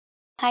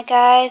Hi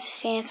guys, it's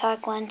Phoenix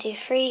Talk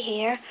 123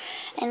 here,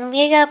 and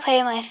we're gonna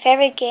play my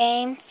favorite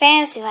game,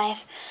 Fantasy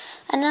Life.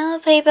 I know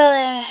people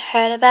have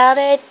heard about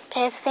it,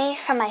 but it's made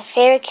from my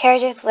favorite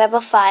characters,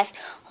 Level 5.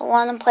 I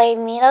wanna play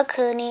Milo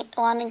Cooney,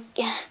 wanna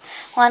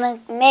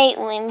mate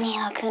with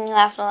Milo Cooney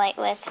after Light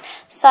Wits.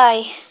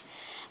 Sorry,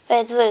 but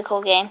it's a really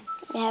cool game.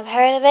 You have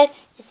heard of it?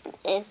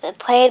 It's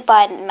played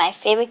by my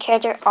favorite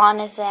character,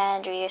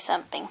 Alexandria or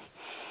something.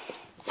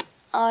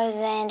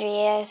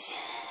 Alexandria's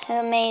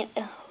who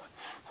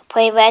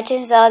played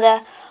Legend of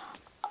Zelda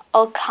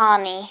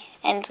Okami,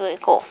 and it's really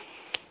cool.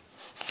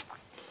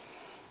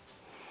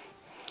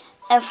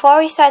 And before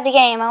we start the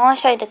game, I want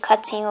to show you the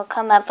cutscene. Will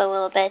come up a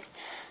little bit,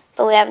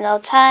 but we have no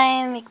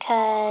time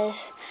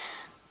because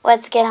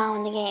let's get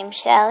on with the game,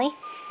 shall we?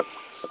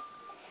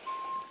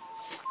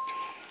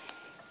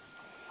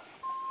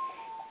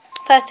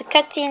 Plus, the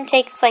cutscene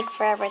takes like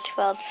forever to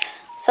build,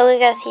 so we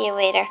gotta see it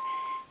later.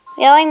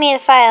 We only made a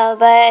file,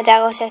 but that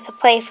was just a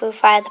playthrough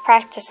file to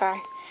practice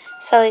on.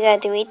 So we gotta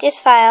delete this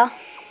file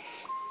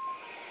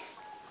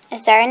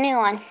and start a new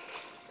one.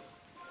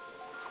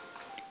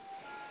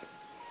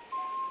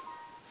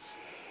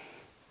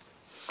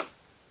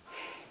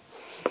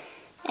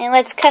 And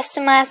let's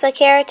customize the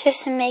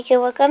characters and make it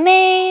look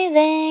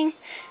amazing.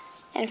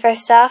 And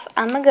first off,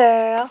 I'm a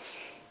girl.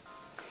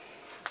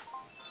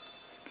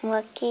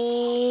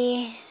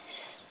 Lucky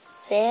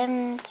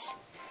Sims.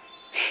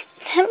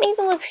 That makes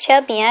it look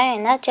chubby. I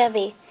am not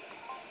chubby.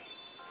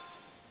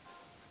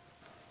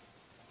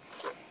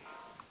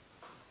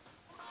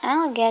 I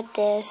don't get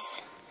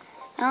this.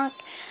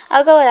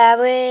 I'll go with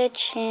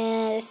average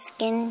and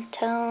skin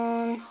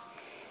tone.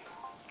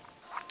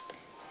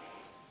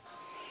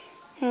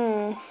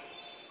 I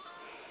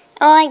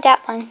like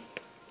that one.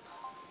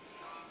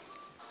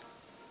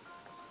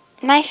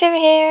 My favorite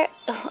hair.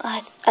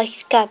 Oh,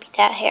 it's gotta be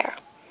that hair.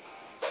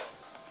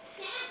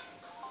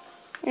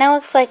 That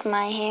looks like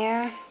my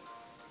hair.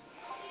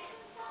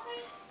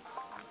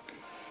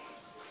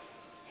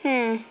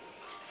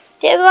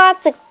 There's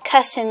lots of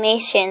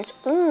customizations.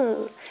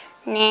 Ooh,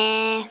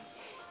 nah.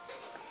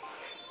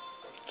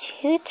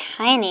 Too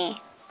tiny.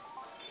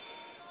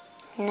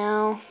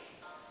 No.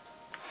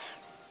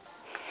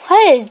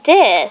 What is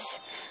this?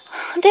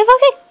 They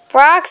look like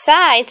Brock's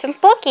eyes from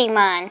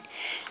Pokemon.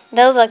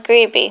 Those look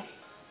creepy.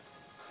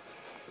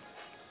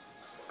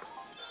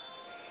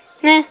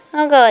 Nah,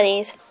 I'll go with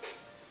these.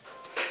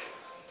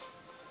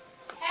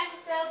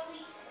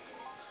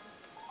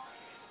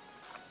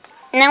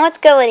 Now let's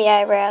go with the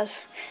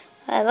eyebrows.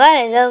 I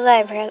like those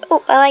eyebrows.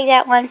 Oh, I like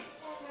that one.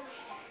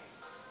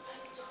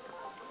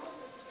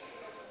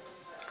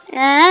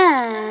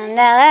 Ah, now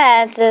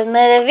that's a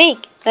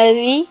Maravik.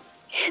 I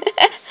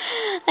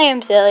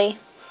am silly.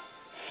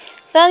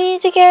 Some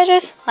YouTube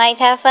characters like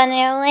to have fun in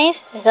their own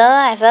ways. So do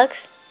I,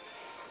 folks.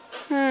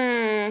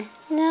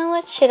 Now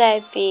what should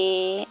I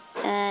be?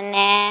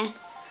 Nah.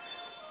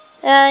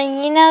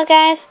 You know,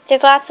 guys,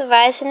 there's lots of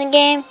lives in the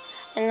game,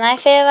 and my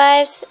favorite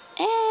lives,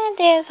 and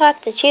there's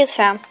lots to choose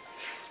from.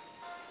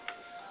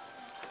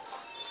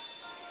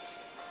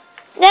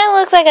 That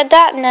looks like a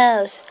dot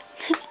nose.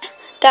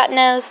 Dot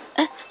nose.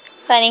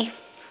 Funny.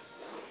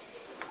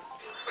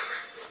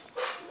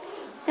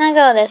 I'll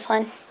go with this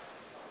one.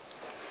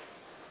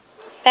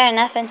 Better than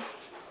nothing.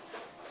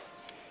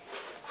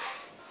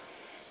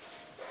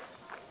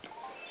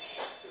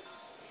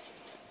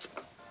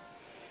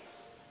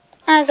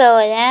 I'll go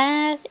with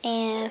that.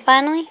 And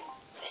finally,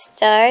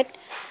 start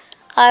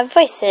our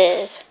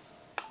voices.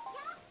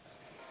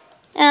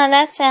 Oh,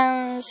 that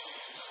sounds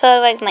sort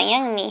of like my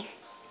young me.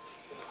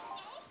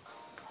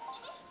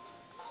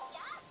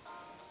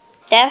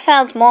 That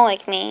sounds more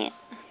like me.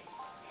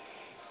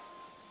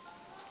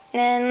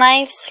 And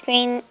my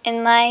screen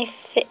and I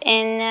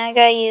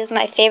gotta use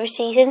my favorite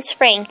season,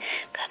 spring,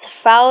 because the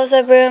flowers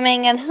are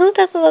blooming, and who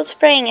doesn't love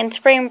spring and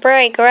spring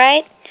break,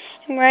 right?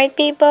 Am I right,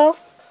 people?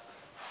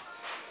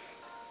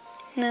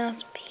 Now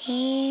it's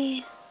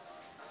P.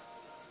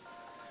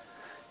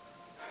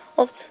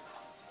 Oops.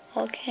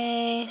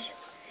 Okay.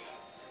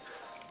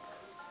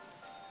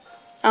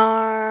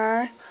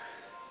 R.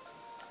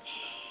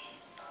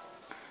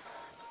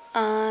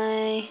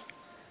 I.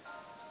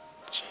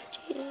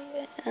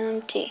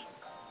 T.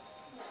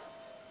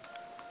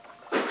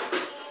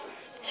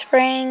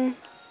 Spring.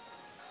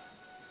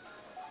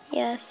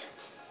 Yes.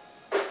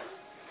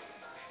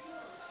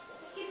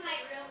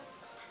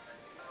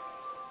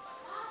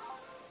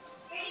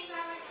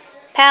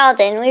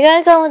 Paladin. We're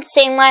gonna go with the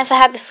same life I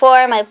had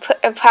before my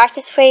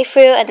practice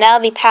playthrough, and that'll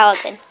be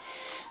Paladin.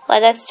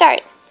 Let us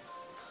start.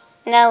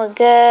 Now we're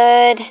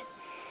good.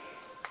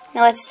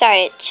 Now let's start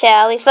it,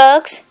 shall we,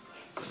 folks?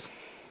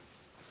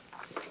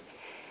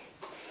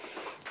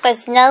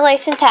 Let's no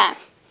wasting time.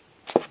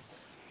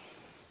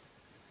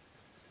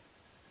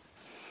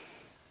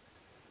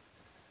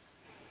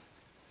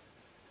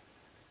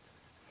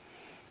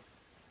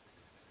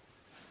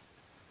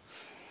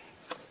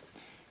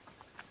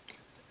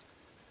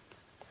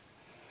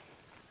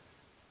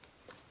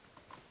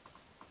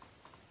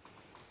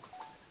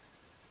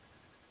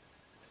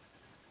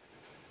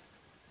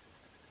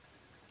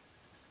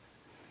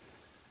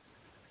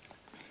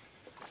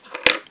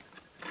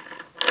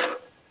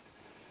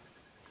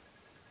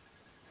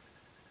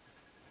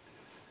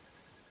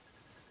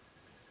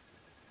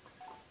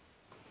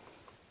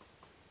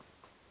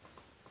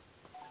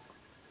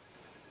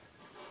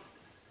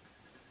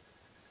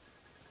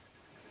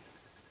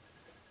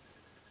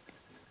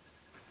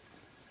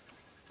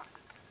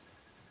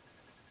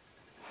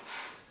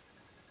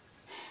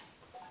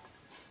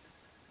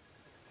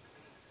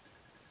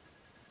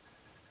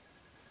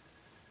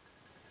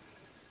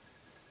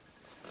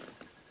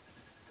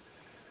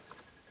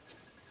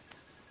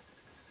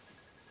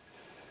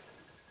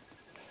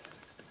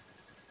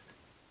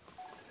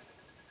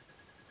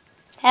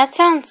 That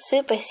sounds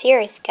super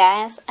serious,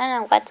 guys. I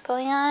don't know what's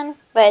going on,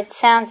 but it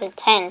sounds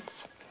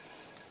intense.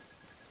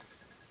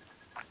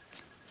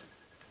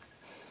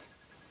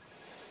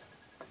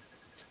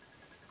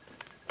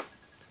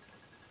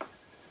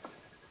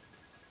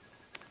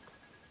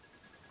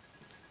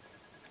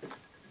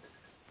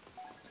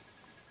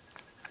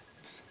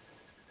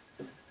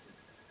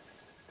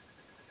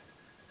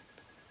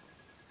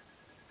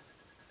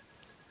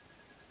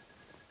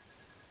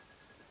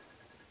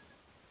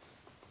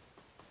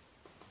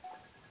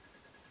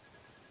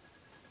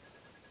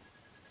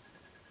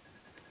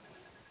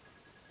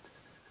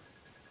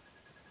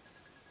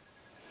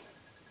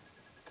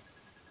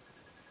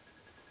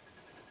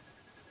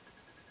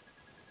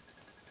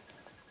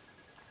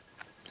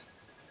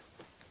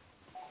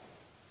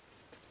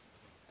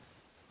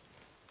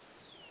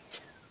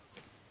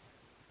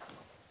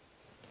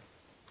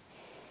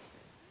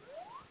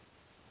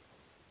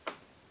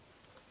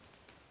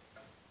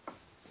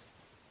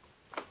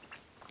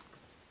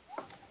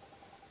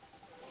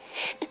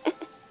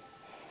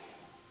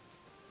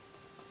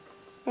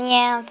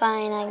 Yeah, I'm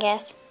fine, I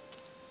guess.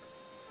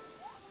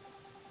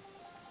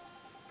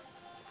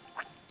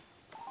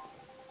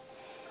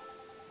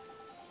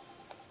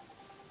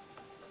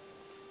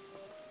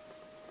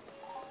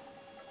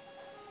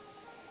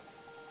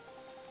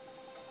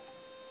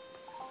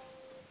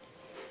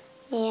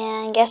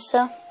 Yeah, I guess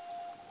so.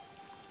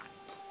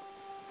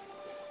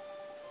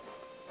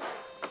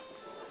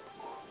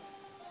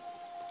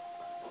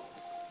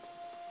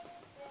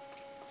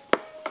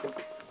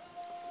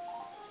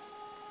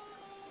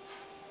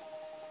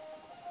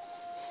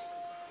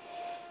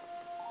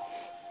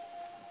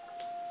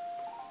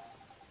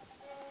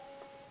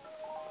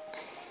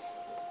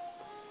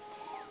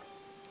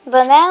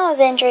 But that was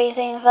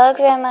interesting,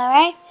 folks, am I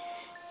right?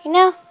 You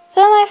know,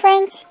 some of my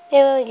friends,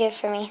 they were good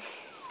for me.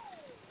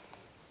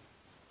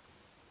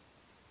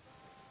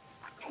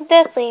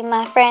 Especially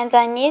my friends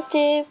on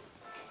YouTube.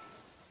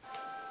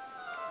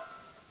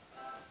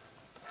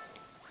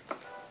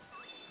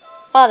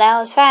 Well, that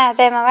was fast,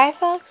 am I right,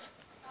 folks?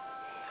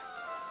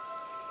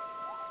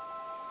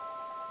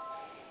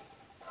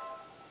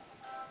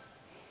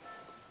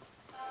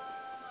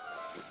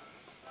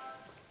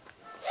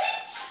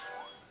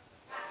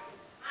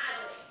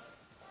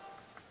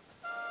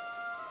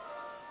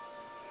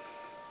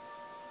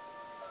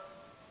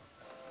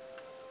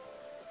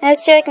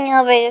 Let's checking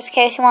over just in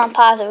case you want to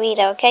pause the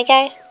video, okay,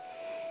 guys?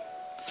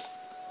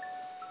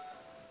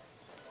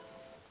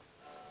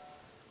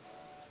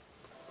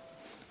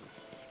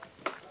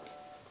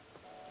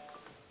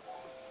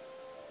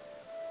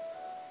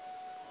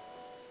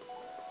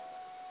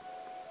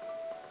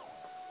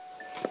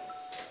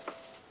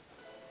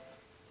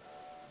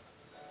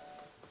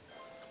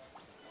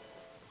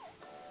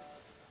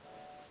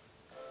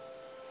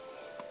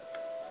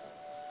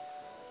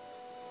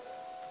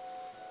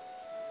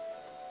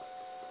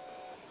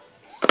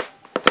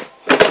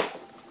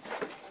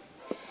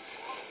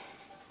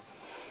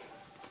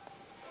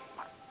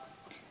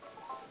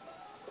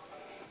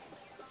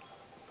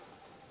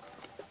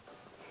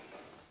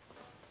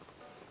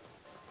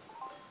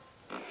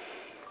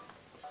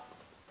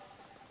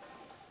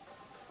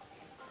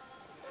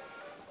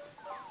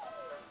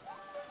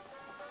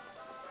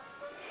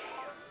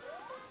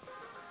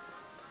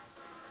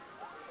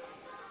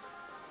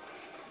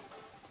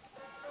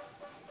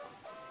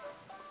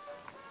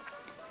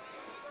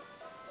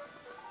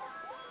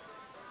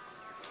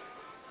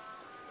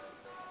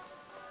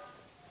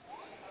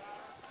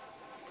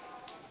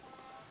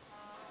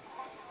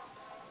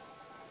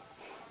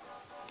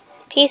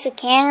 Piece of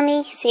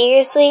candy?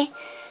 Seriously?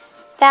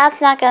 That's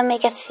not gonna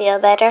make us feel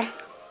better.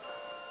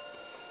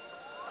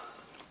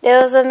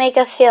 Those will make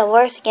us feel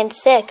worse and get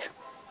sick.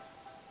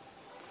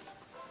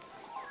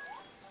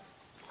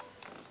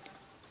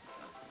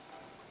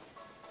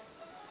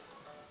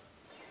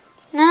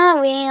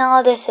 Not reading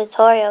all this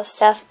tutorial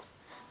stuff.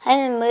 I'm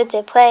in the mood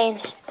to play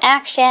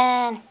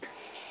action.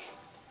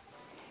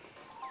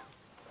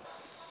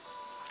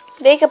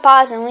 Make a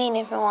pause and read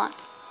if you want.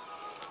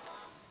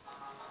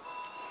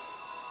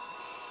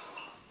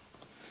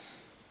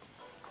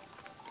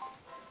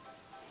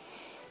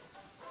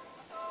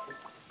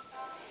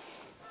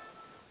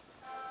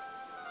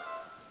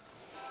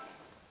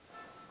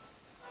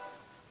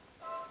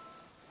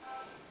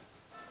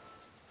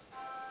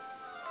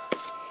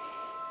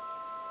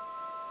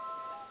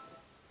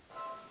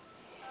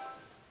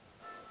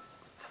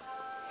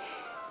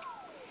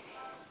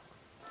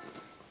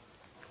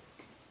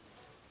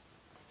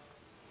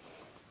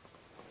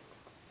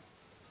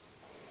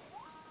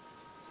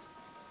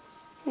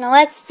 Now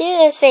let's do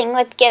this thing.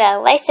 Let's get a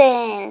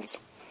license.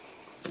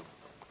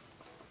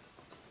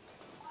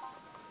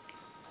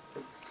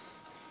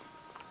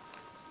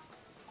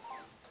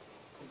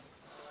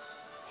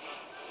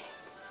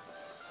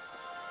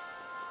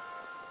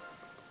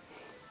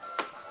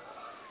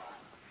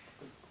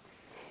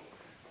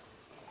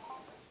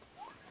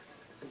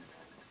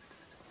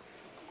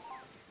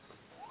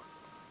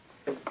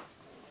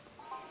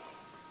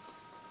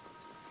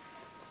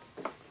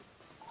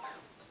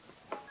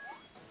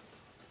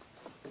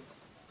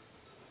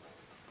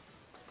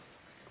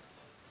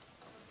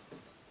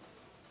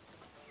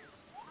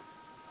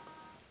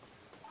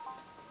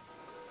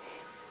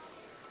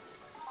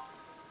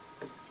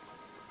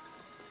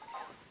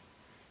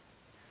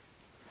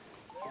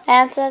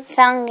 That doesn't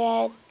sound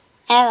good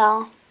at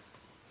all.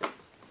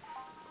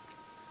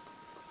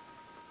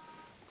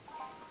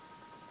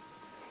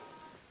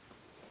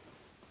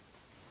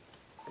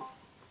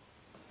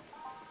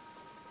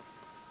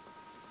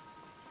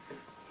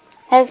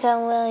 That doesn't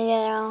sound really good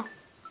at all.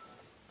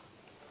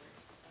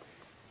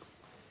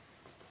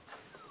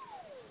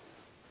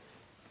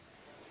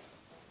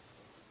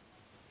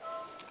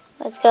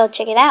 Let's go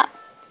check it out.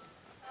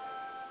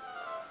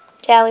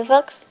 Shall we,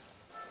 folks?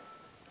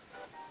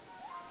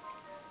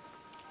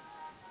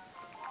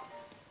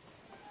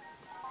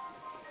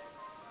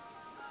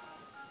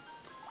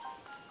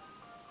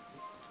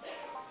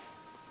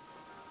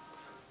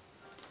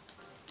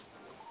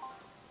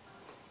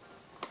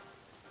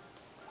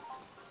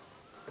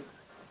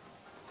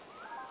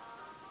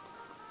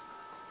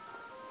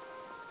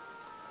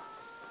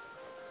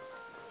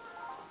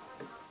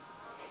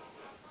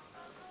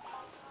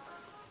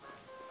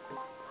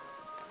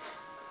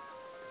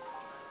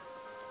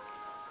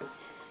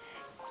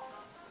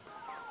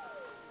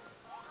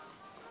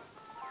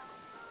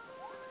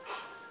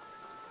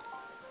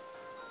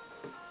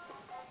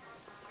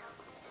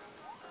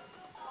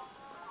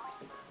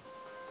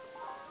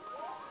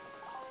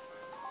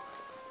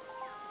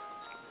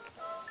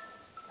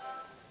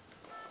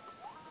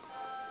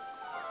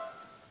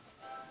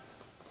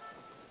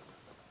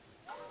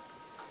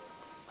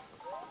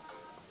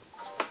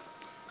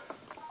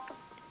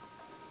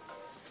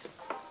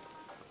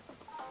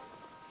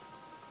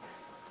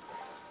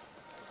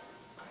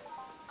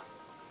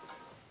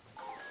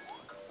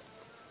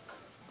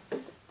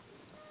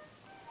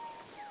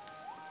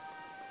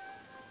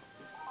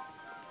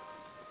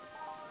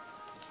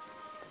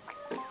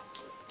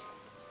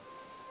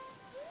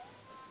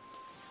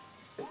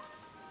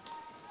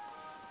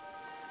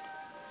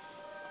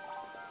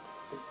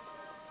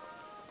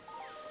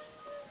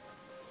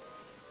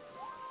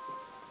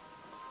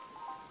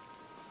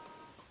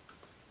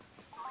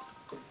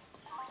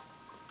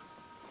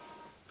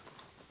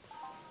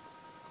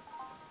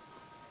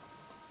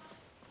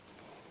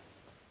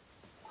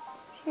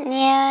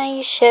 Yeah,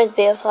 you should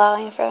be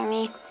applauding for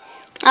me.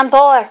 I'm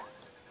poor.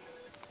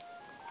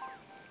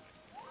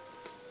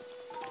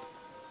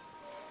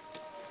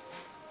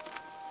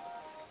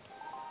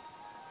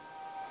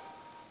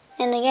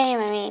 In the game,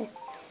 I mean.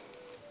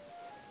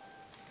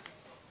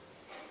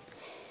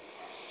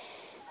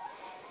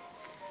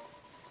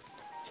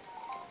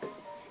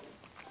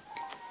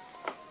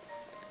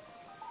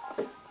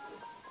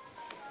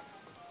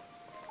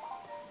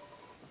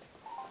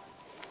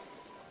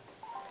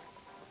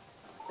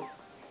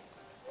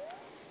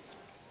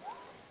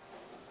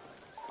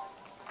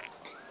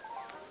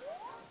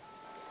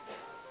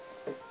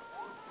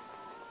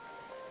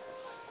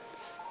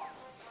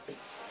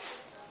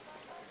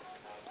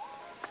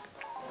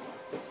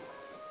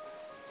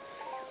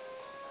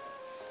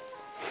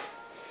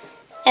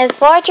 As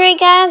for three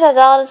guys, that's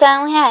all the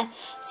time we had.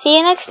 See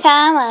you next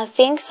time on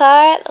Finks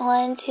Heart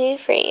 1, 2,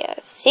 3.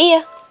 See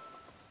ya.